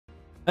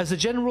As a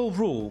general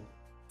rule,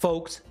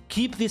 folks,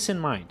 keep this in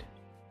mind.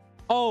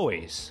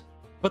 Always,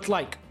 but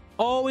like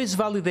always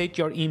validate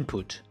your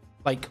input.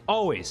 Like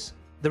always.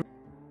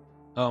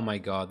 Oh my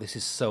god, this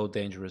is so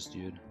dangerous,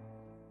 dude.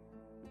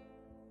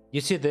 You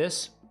see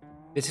this?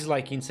 This is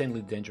like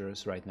insanely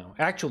dangerous right now.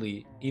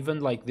 Actually, even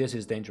like this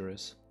is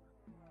dangerous.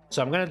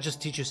 So I'm gonna just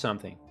teach you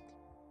something.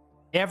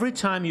 Every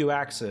time you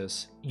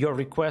access your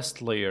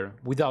request layer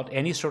without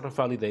any sort of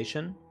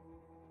validation,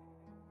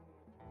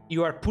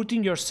 you are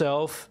putting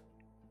yourself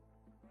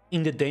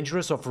in the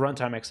dangers of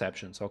runtime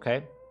exceptions,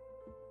 okay?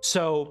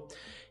 So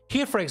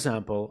here, for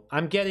example,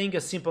 I'm getting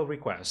a simple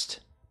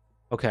request,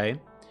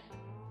 okay?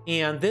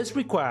 And this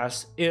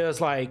request is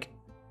like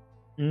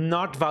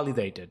not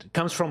validated. It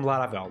comes from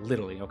Laravel,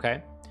 literally,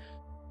 okay?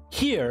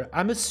 Here,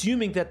 I'm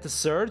assuming that the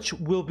search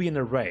will be an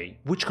array,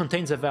 which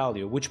contains a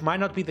value, which might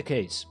not be the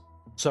case.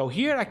 So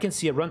here I can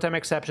see a runtime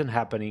exception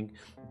happening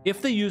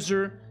if the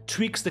user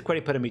tweaks the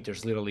query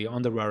parameters, literally,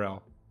 on the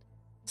URL.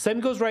 Same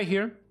goes right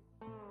here.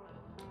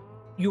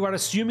 You are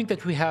assuming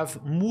that we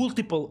have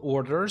multiple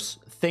orders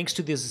thanks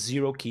to this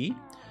 0 key.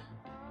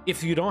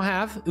 If you don't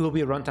have, it will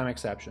be a runtime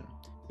exception.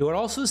 You are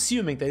also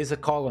assuming that it's a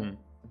column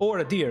or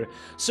a dir.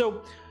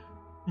 So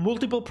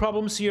multiple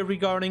problems here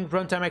regarding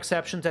runtime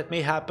exceptions that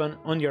may happen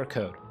on your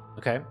code,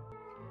 okay?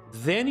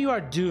 Then you are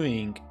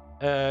doing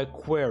a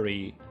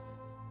query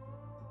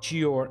to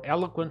your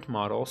eloquent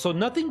model. So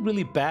nothing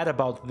really bad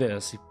about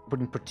this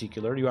in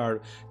particular. You are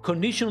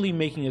conditionally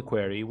making a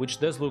query, which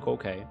does look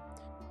okay.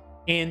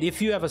 And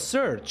if you have a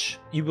search,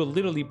 you will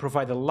literally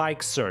provide a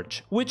like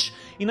search, which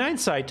in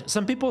hindsight,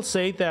 some people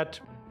say that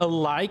a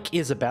like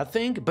is a bad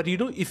thing, but you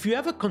don't, if you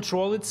have a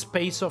controlled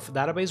space of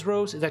database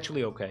rows, it's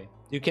actually okay.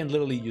 You can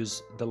literally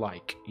use the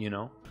like, you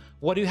know?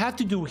 What you have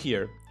to do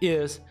here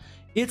is,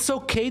 it's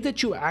okay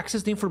that you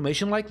access the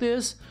information like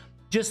this,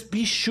 just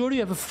be sure you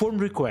have a form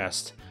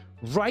request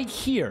right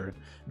here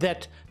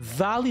that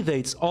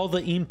validates all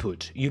the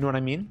input, you know what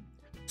I mean?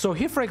 So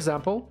here, for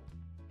example,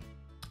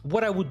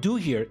 what I would do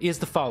here is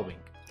the following.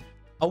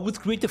 I would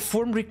create a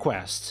form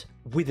request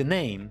with the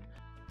name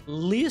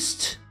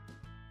list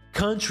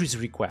countries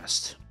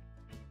request.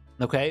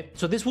 Okay,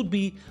 so this would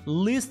be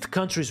list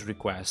countries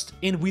request,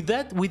 and with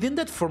that, within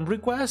that form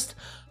request,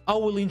 I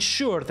will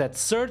ensure that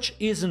search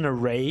is an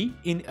array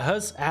and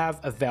has have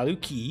a value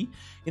key,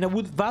 and I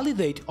would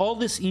validate all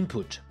this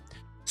input.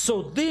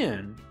 So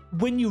then,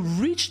 when you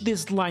reach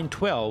this line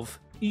 12,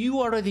 you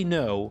already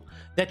know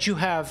that you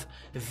have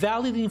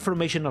valid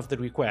information of the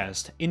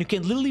request, and you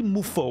can literally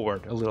move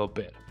forward a little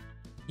bit,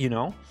 you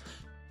know?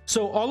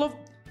 So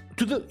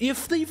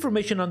if the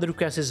information on the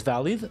request is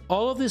valid,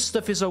 all of this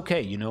stuff is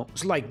okay, you know?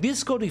 So like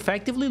this code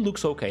effectively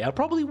looks okay. I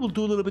probably will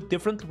do a little bit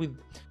different with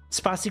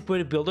Spastic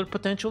Query Builder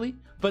potentially,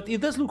 but it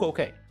does look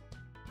okay.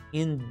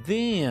 And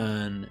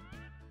then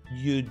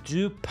you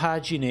do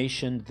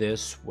pagination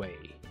this way.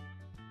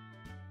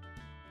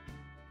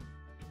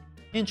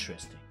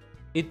 Interesting.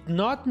 It's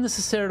not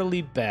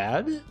necessarily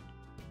bad.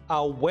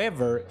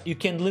 However, you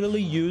can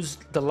literally use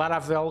the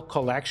Laravel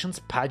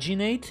collections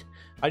paginate.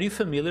 Are you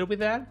familiar with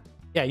that?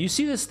 Yeah, you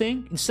see this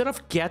thing? Instead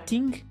of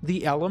getting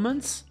the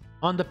elements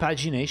on the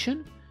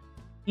pagination,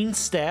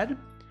 instead,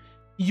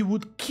 you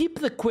would keep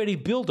the query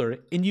builder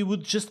and you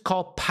would just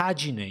call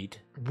paginate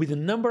with the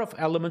number of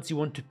elements you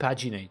want to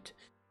paginate.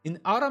 And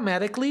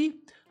automatically,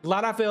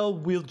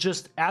 Laravel will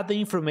just add the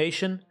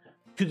information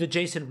to the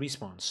JSON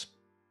response.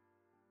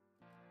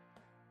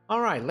 All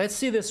right, let's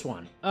see this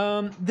one.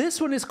 This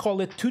one is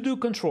called a to-do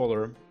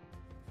controller,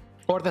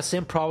 or the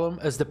same problem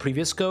as the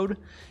previous code.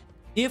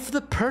 If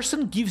the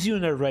person gives you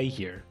an array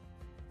here,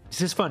 this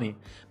is funny,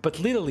 but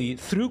literally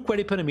through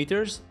query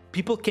parameters,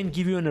 people can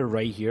give you an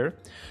array here.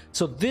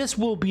 So this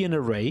will be an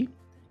array,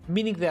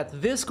 meaning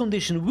that this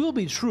condition will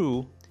be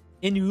true,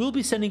 and you will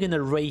be sending an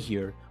array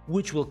here,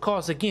 which will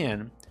cause,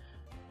 again,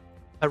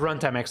 a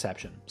runtime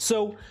exception.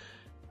 So,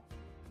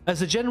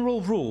 as a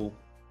general rule,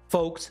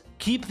 folks,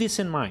 keep this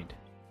in mind.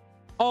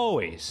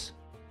 Always,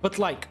 but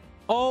like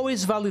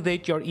always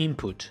validate your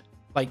input,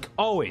 like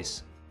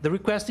always. The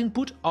request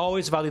input,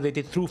 always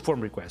validated through form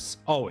requests,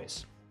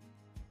 always.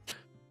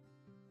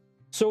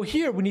 So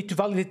here we need to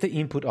validate the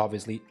input,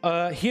 obviously.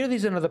 Here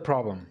there's another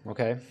problem,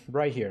 okay?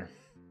 Right here.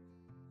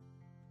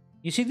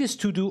 You see this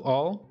to do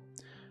all?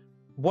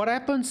 What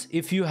happens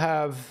if you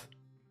have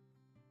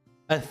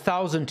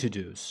 1,000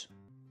 to-dos?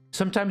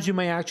 Sometimes you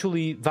may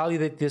actually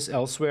validate this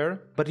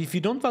elsewhere, but if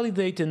you don't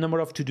validate the number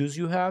of to-dos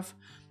you have,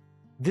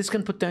 this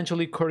can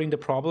potentially occur in the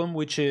problem,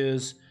 which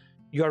is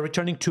you are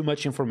returning too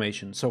much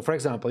information. So for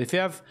example, if you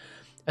have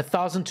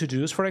 1,000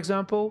 to-dos, for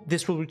example,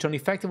 this will return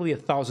effectively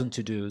 1,000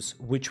 to-dos,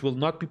 which will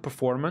not be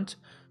performant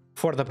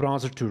for the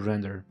browser to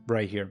render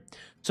right here.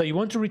 So you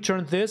want to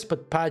return this,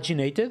 but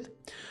paginated.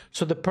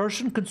 So the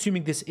person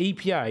consuming this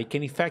API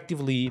can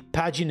effectively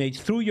paginate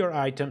through your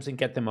items and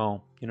get them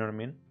all. You know what I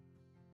mean?